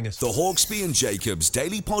for joining us. The Hawksbee and Jacobs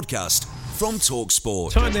Daily Podcast from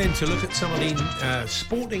TalkSport. Time then to look at some of the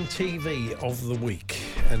sporting TV of the week.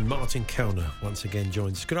 And Martin Kellner once again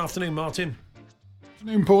joins us. Good afternoon, Martin.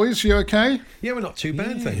 Afternoon, boys. You okay? Yeah, we're not too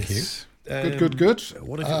bad, thank you. Good.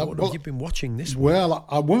 What have you been watching this week? Well,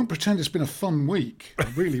 I won't pretend it's been a fun week. I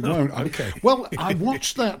really won't. Okay. Well, I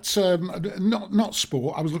watched that, not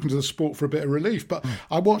sport. I was looking to the sport for a bit of relief, but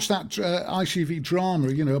I watched that ITV drama,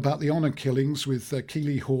 about the honour killings with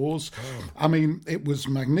Keeley Hawes. Oh. I mean, it was a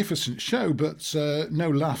magnificent show, but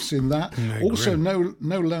no laughs in that.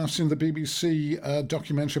 No laughs in the BBC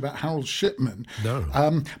documentary about Harold Shipman. No.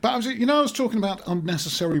 But I was talking about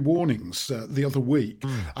unnecessary warnings the other week.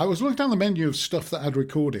 I was looking down the menu of stuff that I'd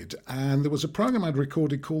recorded, and there was a programme I'd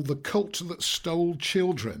recorded called The Cult That Stole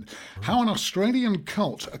Children. How an Australian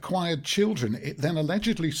cult acquired children it then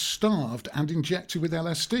allegedly starved and injected with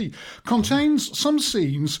LSD. Contains some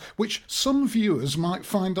scenes which some viewers might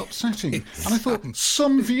find upsetting. And I thought,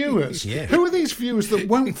 some viewers? Yeah. Who are these viewers that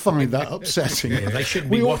won't find that upsetting? Yeah, they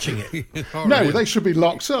shouldn't be watching it. No, they should be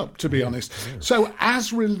locked up, to be honest. So,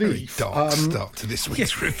 as relief... Very dark start to this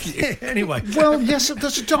week's review. Anyway. Well, yes,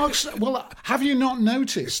 there's a dark... Well, have you not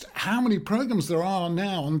noticed how many programmes there are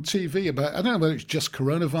now on TV about, I don't know whether it's just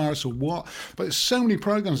coronavirus or what, but there's so many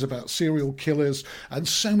programmes about serial killers and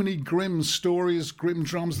so many grim stories, grim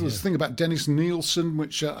dramas. There's a thing about Dennis Nielsen,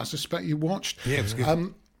 which I suspect you watched. Yeah, it was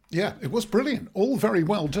good. Yeah, it was brilliant. All very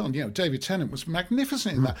well done. David Tennant was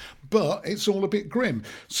magnificent in that, but it's all a bit grim.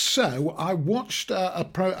 So I watched a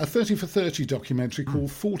 30 for 30 documentary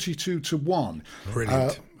called 42 to 1.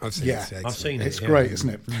 Brilliant. I've seen it. I've seen it. It's great, isn't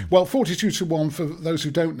it? Well, 42 to 1, for those who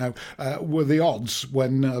don't know, were the odds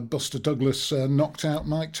when Buster Douglas knocked out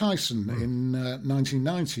Mike Tyson in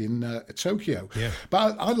 1990 in Tokyo. Yeah.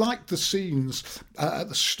 But I liked the scenes at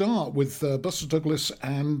the start with Buster Douglas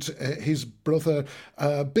and his brother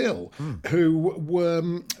Bill, who were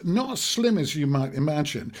not as slim as you might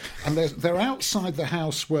imagine. And they're outside the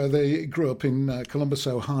house where they grew up in Columbus,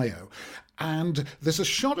 Ohio. And there's a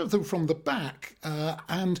shot of them from the back.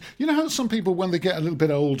 And you know how some people, when they get a little bit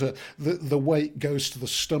older, the weight goes to the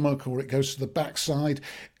stomach or it goes to the backside?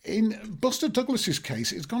 In Buster Douglas's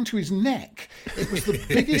case, it's gone to his neck. It was the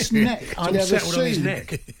biggest neck I'd ever seen. On his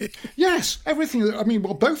neck. Yes, everything. I mean,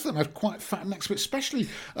 well, both of them had quite fat necks, but especially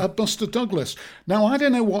Buster Douglas. Now, I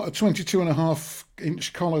don't know what a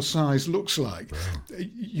 22.5-inch collar size looks like. Wow.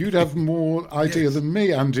 You'd have more idea than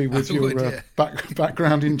me, Andy, with your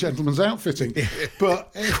background in gentleman's outfitting. But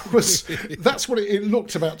it was, that's what it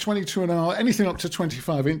looked, about 22.5, anything up to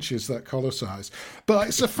 25 inches, that collar size. But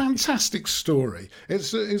it's a fantastic story.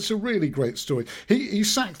 It's a really great story. He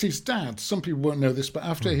sacked his dad. Some people won't know this, but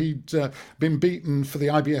after he'd been beaten for the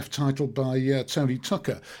IBF title by Tony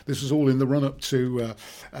Tucker, this was all in the run-up to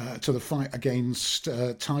the fight against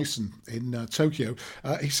Tyson in Tokyo.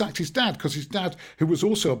 He sacked his dad because his dad, who was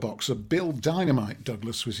also a boxer, Bill Dynamite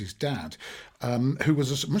Douglas was his dad, who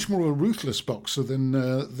was much more a ruthless boxer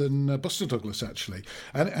than Buster Douglas, actually,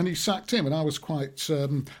 and he sacked him. And I was quite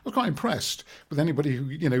impressed with anybody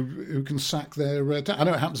who can sack their dad. I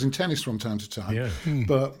know it happens in tennis from time to time,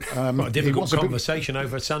 but a difficult conversation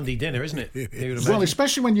over Sunday dinner, isn't it? Well,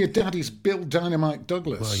 especially when your dad is Bill Dynamite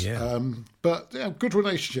Douglas. Well, yeah. But good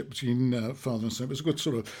relationship between father and son. It was a good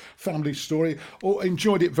sort of family story.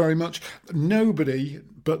 Enjoyed it very much. Nobody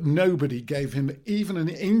gave him even an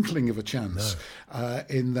inkling of a chance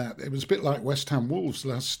in that. It was a bit like West Ham Wolves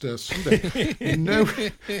last Sunday.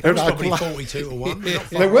 It was probably 42 to 1.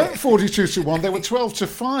 They weren't 42 to 1. They were 12 to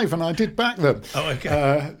 5, and I did back them. Oh,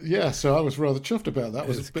 okay. So I was rather chuffed about that. It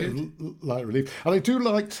was a bit of light relief. And I do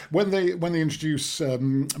like when they introduce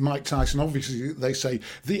Mike Tyson. Obviously, they say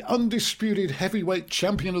the undisputed heavyweight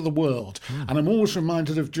champion of the world. And I'm always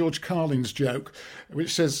reminded of George Carlin's joke,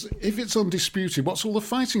 which says, if it's undisputed, what's all the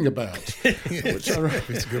fighting about? Which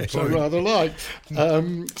I rather like.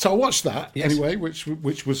 So I watched that anyway,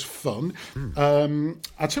 which was fun. I'll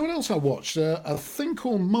tell you what else I watched. A thing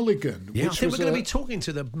called Mulligan. Yeah, I think we're going to be talking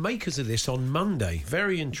to the makers of this on Monday.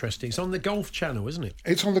 Very interesting. It's on the Golf Channel, isn't it?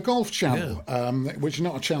 It's on the Golf Channel, which is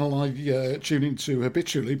not a channel I tune into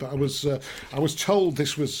habitually, but I was told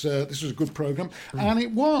this was a good programme, and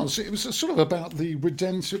it was sort of about the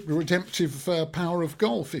redemptive power of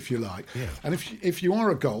golf, if you like. Yeah. And if you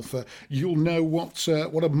are a golfer, you'll know what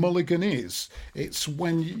a mulligan is. It's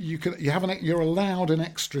when you're allowed an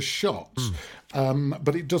extra shot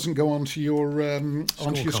but it doesn't go onto your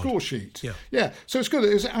score sheet. Yeah. So it's good.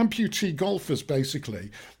 It's amputee golfers basically.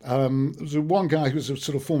 There was one guy who was a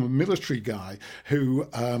sort of former military guy who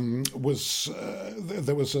there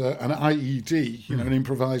was an IED, an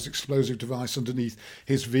improvised explosive device underneath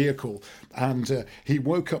his vehicle, and he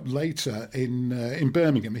woke up later in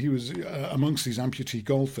Birmingham. He was amongst these amputee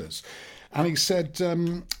golfers. And he said,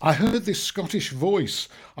 I heard this Scottish voice.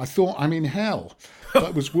 I thought I'm in hell.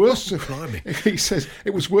 That was worse. He says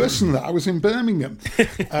it was worse than that. I was in Birmingham.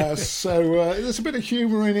 So there's a bit of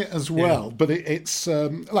humour in it as well. Yeah. But it's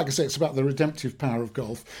like I say, it's about the redemptive power of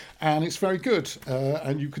golf, and it's very good.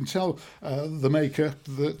 And you can tell the maker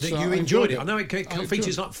that you enjoyed it. I know it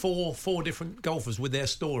features like four different golfers with their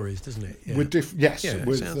stories, doesn't it? Yeah. It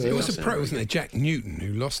was a pro, wasn't it? Jack Newton,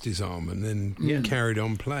 who lost his arm and then carried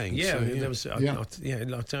on playing. Yeah,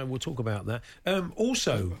 we'll talk about that.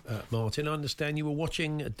 Also, Martin, I understand you were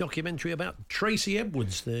watching a documentary about Tracy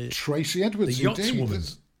Edwards, the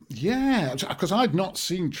yachtswoman. Yeah, because I'd not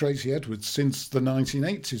seen Tracy Edwards since the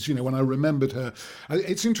 1980s, when I remembered her.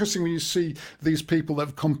 It's interesting when you see these people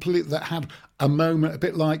that had a moment, a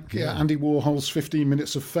bit like Andy Warhol's 15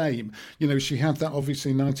 Minutes of Fame. She had that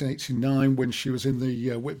obviously in 1989 when she was in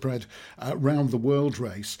the Whitbread Round the World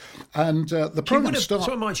race. And the programme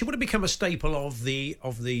started... She would have become a staple of the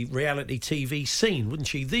reality TV scene, wouldn't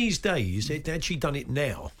she? These days, had she done it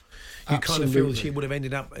now... You kind of feel that she would have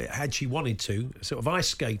ended up, had she wanted to, sort of ice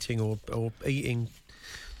skating or eating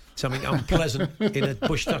something unpleasant in a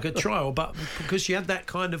Bush Tucker trial, but because she had that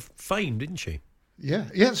kind of fame, didn't she?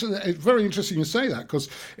 Yeah, so it's very interesting you say that, because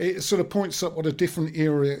it sort of points up what a different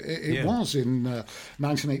era it was in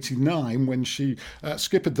 1989 when she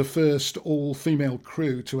skippered the first all-female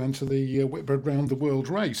crew to enter the Whitbread Round the World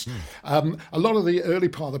race. A lot of the early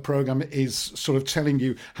part of the programme is sort of telling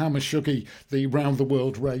you how mashuggy the Round the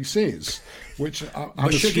World race is, which I'm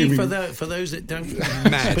assuming... for those that don't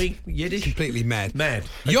speak Yiddish? Completely mad.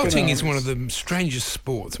 Yachting is one of the strangest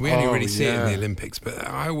sports. We only really see it in the Olympics, but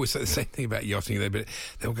I always say the same thing about yachting. But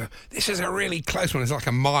they'll go, this is a really close one. It's like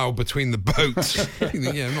a mile between the boats. Not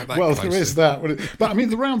that well, close. There is that. But I mean,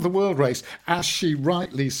 the Round the World race, as she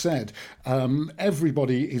rightly said,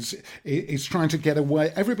 everybody is trying to get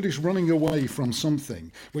away. Everybody's running away from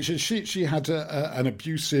something, which is she had an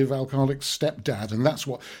abusive alcoholic stepdad, and that's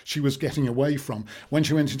what she was getting away from when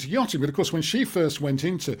she went into yachting. But of course, when she first went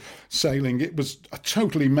into sailing, it was a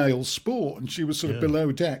totally male sport, and she was sort of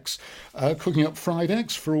below decks cooking up fried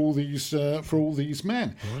eggs for all these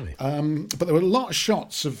men. Right. But there were a lot of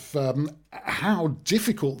shots of how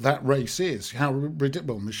difficult that race is, how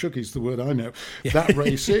ridiculous, mashuggy is the word I know, that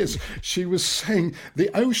race is. She was saying the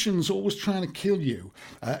ocean's always trying to kill you.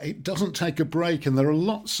 It doesn't take a break, and there are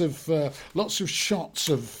lots of shots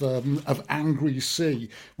of angry sea,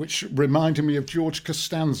 which reminded me of George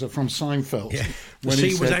Costanza from Seinfeld. Yeah. The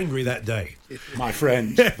sea was angry that day. My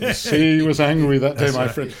friend, the sea was angry that day, my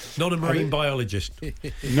friend. Not a marine biologist.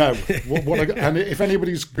 No. And if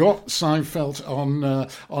anybody's got Seinfeld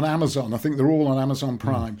on Amazon, I think they're all on Amazon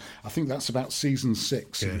Prime. I think that's about season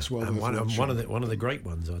 6. It's well one of the great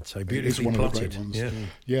ones, I'd say. Beautifully plotted. Of the great ones.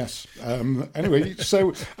 Yeah. Yes. Anyway,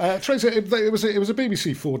 so Tracy, it was a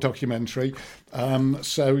BBC4 documentary.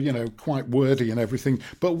 So quite wordy and everything.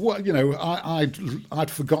 But what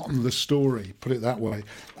I'd forgotten the story. Put it that way.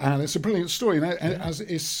 And it's a brilliant story.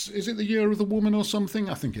 Is it the Year of the Woman or something?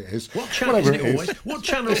 I think it is. What channel is it always? What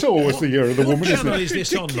channel? It's always the Year of the Woman. What channel is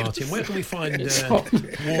this on, Martin? Where can we find War on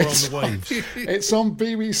the Waves? It's on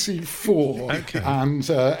BBC4, and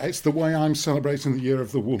it's the way I'm celebrating the Year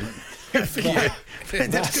of the Woman.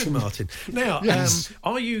 That's good, Martin. Now,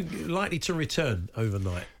 are you likely to return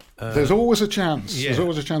overnight? There's always a chance. There's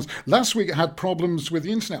always a chance. Last week I had problems with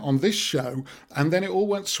the internet on this show, and then it all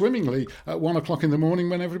went swimmingly at 1 o'clock in the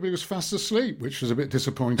morning when everybody was fast asleep, which was a bit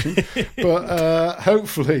disappointing. But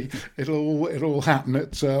hopefully it'll happen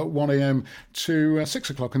at 1 a.m. to 6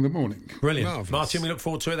 o'clock in the morning. Brilliant. Marvellous. Martin, we look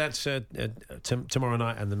forward to it. That's tomorrow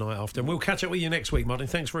night and the night after. And we'll catch up with you next week, Martin.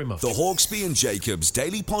 Thanks very much. The Hawksbee and Jacobs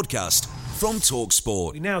Daily Podcast from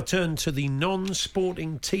TalkSport. We now turn to the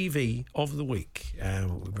non-sporting TV of the week.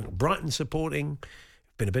 Brighton supporting.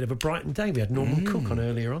 Been a bit of a Brighton day. We had Norman Cook on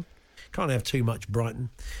earlier on. Can't have too much Brighton.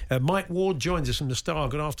 Mike Ward joins us from the Star.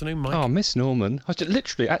 Good afternoon, Mike. Oh, Miss Norman. I was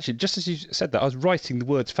actually, just as you said that, I was writing the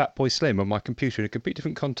words Fatboy Slim on my computer in a completely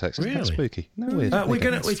different context. Isn't that spooky? No, weird.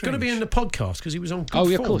 It's going to be in the podcast because he was on good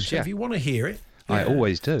form. Of course, so if you want to hear it. I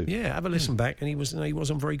always do. Yeah, have a listen back. And he was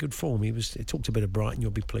on very good form. He talked a bit of Brighton,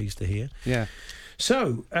 you'll be pleased to hear. Yeah.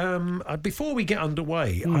 So, before we get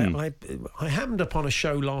underway, I happened upon a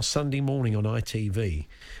show last Sunday morning on ITV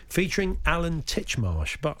featuring Alan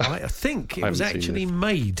Titchmarsh, but I think it was actually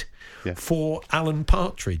made for Alan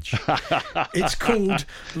Partridge. It's called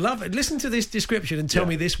Love. Listen to this description and tell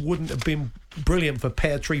me this wouldn't have been brilliant for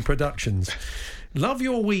Pear Tree Productions. Love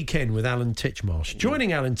your weekend with Alan Titchmarsh.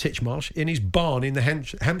 Joining Alan Titchmarsh in his barn in the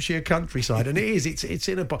Hampshire countryside, and it's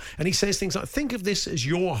in a barn. And he says things like, "Think of this as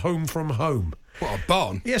your home from home." What, a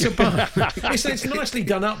barn? Yes, a barn. It's a nicely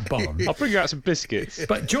done up barn. I'll bring you out some biscuits.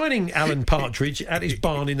 But joining Alan Partridge at his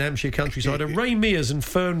barn in the Hampshire countryside are Ray Mears and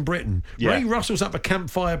Fern Britton. Yeah. Ray rustles up a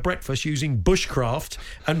campfire breakfast using bushcraft,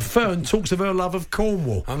 and Fern talks of her love of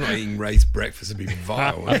Cornwall. I'm not eating Ray's breakfast; it'd be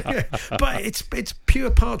vile. But it's pure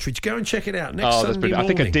Partridge. Go and check it out next Sunday morning. I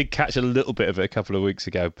think I did catch a little bit of it a couple of weeks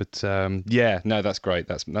ago, but that's great.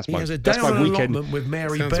 That's my he has a day on weekend allotment with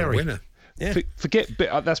Mary Sounds Berry. a winner. Yeah.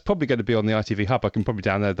 That's probably going to be on the ITV Hub. I can probably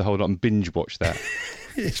download the whole lot and binge watch that.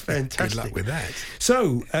 It's fantastic. Good luck with that.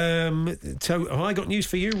 So, have I got news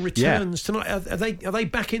for you? Returns tonight. Are they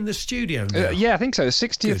back in the studio now? I think so. The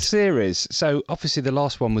 60th series. So obviously the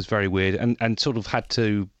last one was very weird and sort of had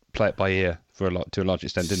to play it by ear to a large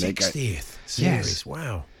extent, didn't it? 60th series. Yes.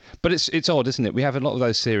 Wow. But it's odd, isn't it? We have a lot of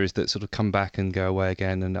those series that sort of come back and go away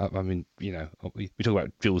again. And I mean, we talk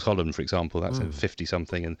about Jules Holland, for example. That's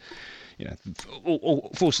 50-something, and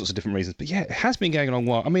all sorts of different reasons. But yeah, it has been going on a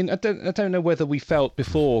while. I mean, I don't know whether we felt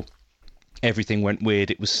before everything went weird,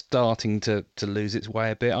 it was starting to lose its way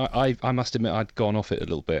a bit. I must admit, I'd gone off it a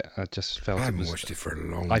little bit. I just felt I haven't watched it for a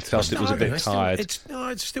long time. I felt it was a bit tired.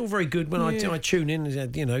 It's still very good when I tune in.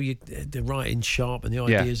 The writing's sharp and the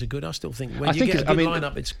ideas are good. I still think when you get a good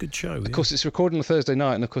lineup, it's a good show. Of course, it's recorded on a Thursday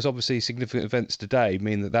night, and of course, obviously, significant events today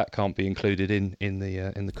mean that can't be included in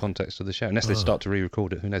the context of the show unless they start to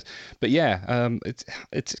re-record it. Who knows? But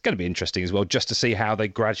it's going to be interesting as well, just to see how they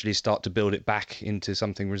gradually start to build it back into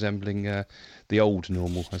something resembling the old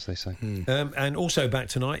normal, as they say. And also back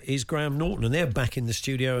tonight is Graham Norton, and they're back in the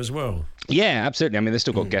studio as well. Yeah, absolutely. I mean, they've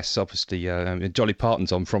still got guests, obviously. Dolly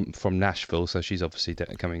Parton's on from Nashville, so she's obviously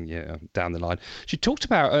coming down the line. She talks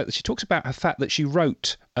about her fact that she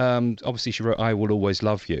wrote. Obviously, she wrote "I Will Always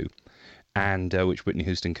Love You," and which Whitney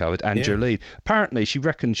Houston covered, and Jolene. Apparently, she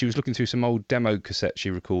reckoned she was looking through some old demo cassettes she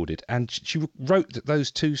recorded, and she wrote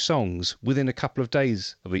those two songs within a couple of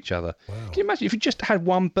days of each other. Wow. Can you imagine if you just had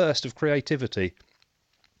one burst of creativity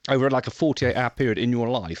over like a 48-hour period in your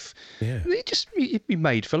life? Yeah. You'd be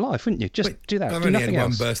made for life, wouldn't you? Do that. I've do only nothing had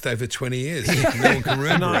else. one burst over 20 years. No one can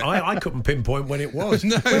remember. No, I couldn't pinpoint when it was.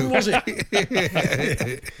 No. When was it?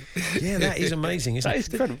 Yeah, that is amazing. That is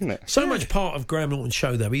incredible, isn't it? So much part of Graham Norton's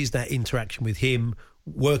show, though, is that interaction with him,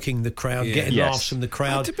 working the crowd, getting laughs from the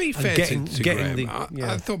crowd. To be fair getting to Graham,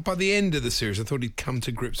 I thought by the end of the series, I thought he'd come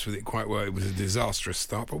to grips with it quite well. It was a disastrous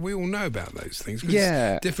start, but we all know about those things.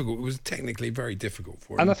 It's difficult. It was technically very difficult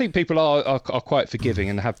for him. And I think people are quite forgiving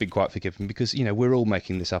and have been quite forgiving because, we're all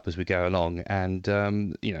making this up as we go along, and,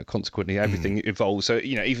 consequently everything evolves. So,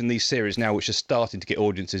 even these series now, which are starting to get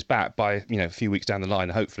audiences back by, a few weeks down the line,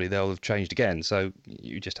 hopefully they'll have changed again. So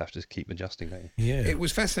you just have to keep adjusting, don't you? Yeah. It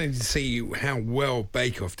was fascinating to see how well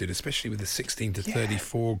Bake Off did, especially with the 16 to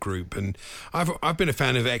 34 group. And I've been a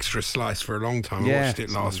fan of Extra Slice for a long time. I watched it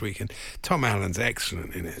last week, and Tom Allen's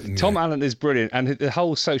excellent in it. Tom Allen is brilliant, and the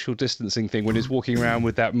whole social distancing thing when he's walking around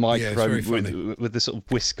with that microphone with the sort of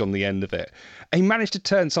whisk on the end of it. And he managed to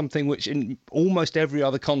turn something which in almost every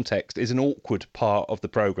other context is an awkward part of the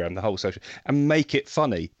programme, the whole social, and make it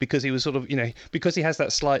funny because he was sort of, because he has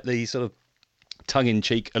that slightly sort of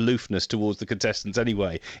tongue-in-cheek aloofness towards the contestants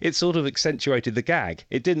anyway. It sort of accentuated the gag.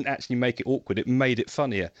 It didn't actually make it awkward. It made it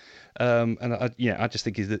funnier. And I just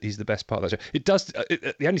think he's the best part of that show. It does.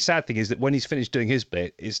 The only sad thing is that when he's finished doing his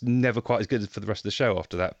bit, it's never quite as good for the rest of the show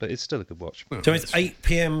after that. But it's still a good watch. Well, so it's 8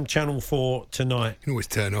 p.m. Channel 4 tonight. You can always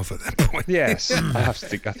turn off at that point. Yes, I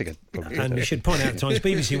think I'd probably. And we should point out times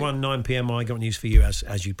BBC One 9 p.m. I got news for you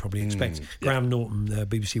as you probably expect. Graham Norton,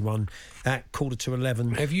 BBC One at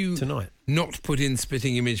 11:15. Have you tonight? Not put in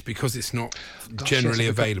Spitting Image because it's not generally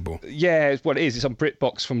available? Yeah, well, it is. It's on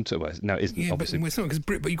BritBox from. No, it isn't. Yeah, obviously. But it's not because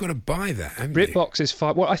but you've got to buy that, haven't BritBox is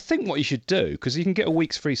fine. Well, I think what you should do, because you can get a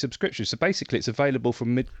week's free subscription. So basically, it's available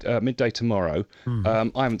from midday tomorrow.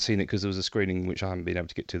 I haven't seen it because there was a screening which I haven't been able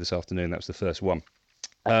to get to this afternoon. That was the first one.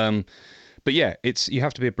 But yeah, you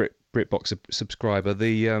have to be a BritBox subscriber.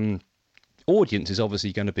 The audience is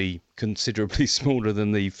obviously going to be considerably smaller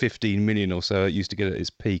than the 15 million or so it used to get at its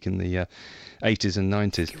peak in the 80s and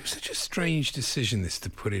 90s. It was such a strange decision, this, to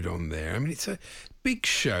put it on there. I mean, it's a big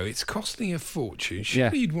show. It's costing a fortune.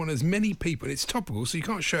 Surely you'd want as many people. It's topical, so you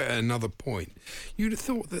can't show it at another point. You'd have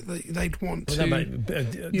thought that they'd want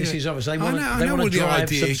to. This is obviously they want to drive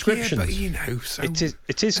subscriptions. Yeah, but you know, so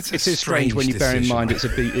it is strange when you bear in mind it's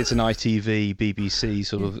an ITV, BBC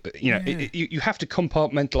sort of. You know, you have to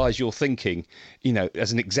compartmentalise your thinking. You know,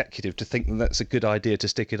 as an executive, to think that that's a good idea to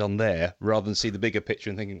stick it on there rather than see the bigger picture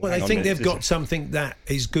and thinking. Well, they think they've got something that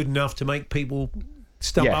is good enough to make people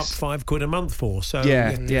stump up £5 a month for. So you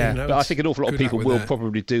know, but I think an awful lot of people will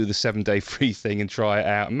probably do the 7-day free thing and try it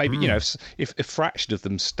out. And maybe you know, if a fraction of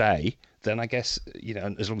them stay, then I guess, you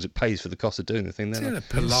know, as long as it pays for the cost of doing the thing, then it's a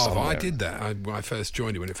palaver. I did that when I first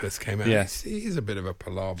joined it, when it first came out. Yeah. It is a bit of a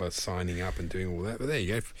palaver signing up and doing all that. But there you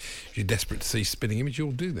go. If you're desperate to see Spinning Image,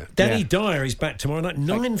 you'll do that. Danny Dyer is back tomorrow night,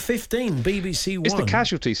 9:15, BBC One. It's the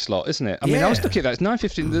casualty slot, isn't it? I mean, I was looking at that. It's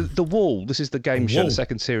 9:15. The Wall. This is the game show, the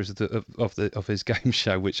second series of his game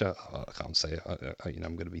show, which I can't say. I'm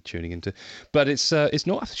going to be tuning into, but it's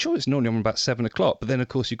not. I'm sure it's normally on about 7:00. But then of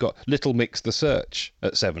course you've got Little Mix: The Search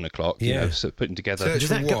at 7:00. You know, so putting together.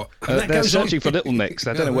 Search for what? They're searching for Little Mix.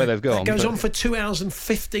 I don't know where they've gone. It goes on for 2 hours and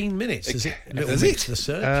 15 minutes. Is it Little Mix: The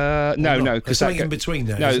Search? No, because something in between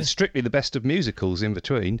there. No, it's strictly the best of musicals in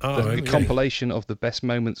between. The compilation of the best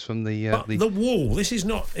moments from the. The Wall. This is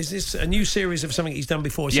not. Is this a new series of something he's done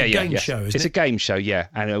before? It's a game show. Isn't it's a game show,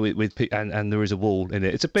 and there is a wall in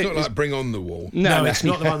it. It's a bit. It's not like Bring On the Wall. No, it's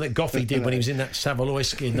not the one that Goffey did when he was in that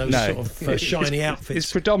Savoyski and those sort of shiny outfits.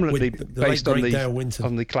 It's predominantly based on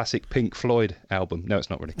the classic Pink Floyd album. No, it's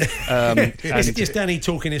not really. It's just Danny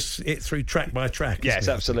talking it through track by track. Yes,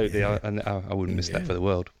 absolutely. I wouldn't miss that for the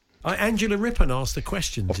world. Angela Rippon asked the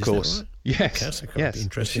questions. Of course. Right? Yes. That's quite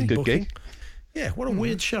interesting. Good gig. Yeah, what a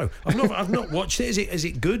weird show. I've not watched it. Is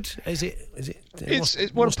it good? Is it?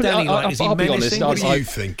 What's Danny like? I'll be honest. What do you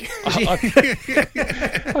think?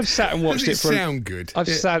 I've sat and watched it. Sound good? I've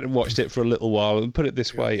sat and watched it for a little while. And put it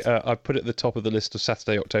this way, I put it at the top of the list of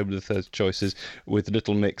Saturday, October the 3rd choices with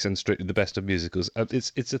Little Mix and Strictly the Best of Musicals.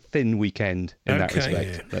 It's a thin weekend in that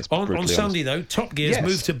respect. Yeah. On Sunday though, Top Gear's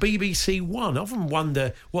moved to BBC One. I often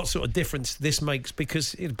wonder what sort of difference this makes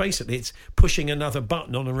because it's pushing another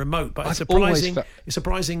button on a remote. But it's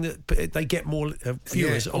surprising that they get more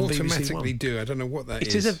viewers on BBC One. Automatically do. I don't know what that is.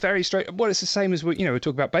 It is a very straight. Well, it's the same as we were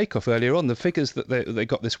talking about Bake Off earlier on. The figures that they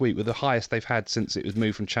got this week were the highest they've had since it was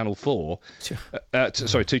moved from Channel 4.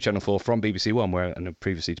 To Channel 4 from BBC One, and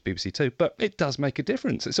previously to BBC Two. But it does make a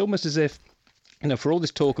difference. It's almost as if, for all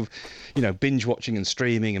this talk of, binge watching and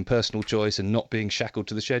streaming and personal choice and not being shackled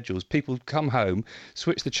to the schedules, people come home,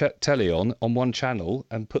 switch the telly on one channel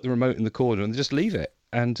and put the remote in the corner and just leave it.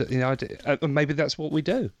 And maybe that's what we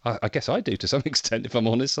do. I guess I do to some extent, if I'm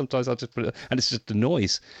honest. Sometimes I just put it, and it's just a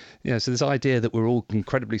noise. So this idea that we're all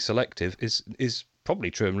incredibly selective is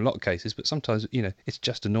probably true in a lot of cases, but sometimes it's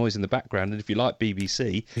just a noise in the background. And if you like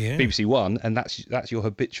BBC One, and that's your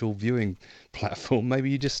habitual viewing platform, maybe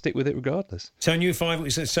you just stick with it regardless. So New 5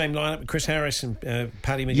 was the same lineup: Chris Harris and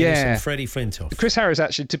Paddy McGuinness and Freddie Flintoff. Chris Harris,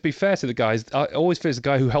 actually, to be fair to the guys, I always feel as the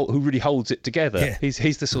guy who really holds it together. Yeah.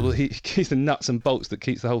 He's the sort of he's the nuts and bolts that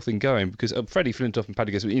keeps the whole thing going. Because Freddie Flintoff and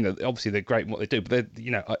Paddy McGuinness, obviously they're great in what they do, but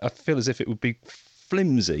I feel as if it would be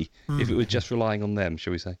flimsy if it was just relying on them,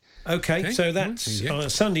 shall we say. Okay, so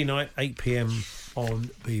that's Sunday night, 8 p.m. on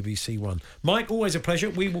BBC One. Mike, always a pleasure.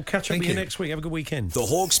 We will catch up with you next week. Have a good weekend. The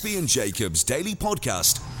Hawksbee and Jacobs Daily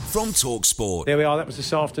Podcast from TalkSport. There we are. That was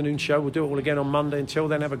this afternoon's show. We'll do it all again on Monday. Until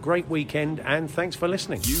then, have a great weekend and thanks for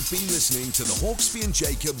listening. You've been listening to the Hawksbee and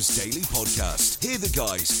Jacobs Daily Podcast. Hear the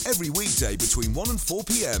guys every weekday between 1 and 4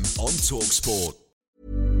 p.m. on TalkSport.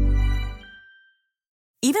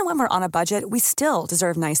 Even when we're on a budget, we still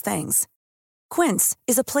deserve nice things. Quince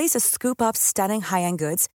is a place to scoop up stunning high-end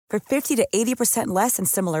goods for 50 to 80% less than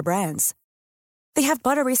similar brands. They have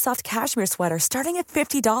buttery soft cashmere sweaters starting at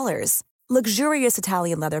 $50, luxurious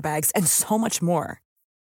Italian leather bags, and so much more.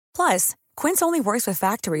 Plus, Quince only works with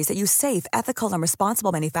factories that use safe, ethical, and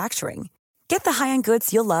responsible manufacturing. Get the high-end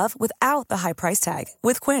goods you'll love without the high price tag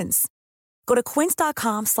with Quince. Go to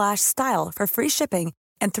quince.com/style for free shipping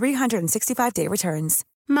and 365-day returns.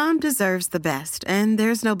 Mom deserves the best, and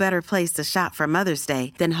there's no better place to shop for Mother's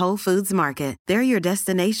Day than Whole Foods Market. They're your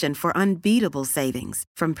destination for unbeatable savings,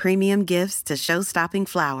 from premium gifts to show-stopping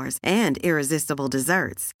flowers and irresistible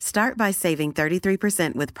desserts. Start by saving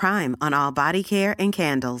 33% with Prime on all body care and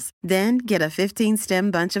candles. Then get a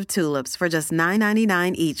 15-stem bunch of tulips for just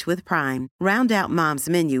 $9.99 each with Prime. Round out Mom's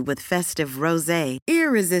menu with festive rosé,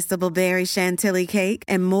 irresistible berry chantilly cake,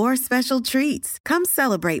 and more special treats. Come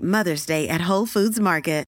celebrate Mother's Day at Whole Foods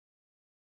Market.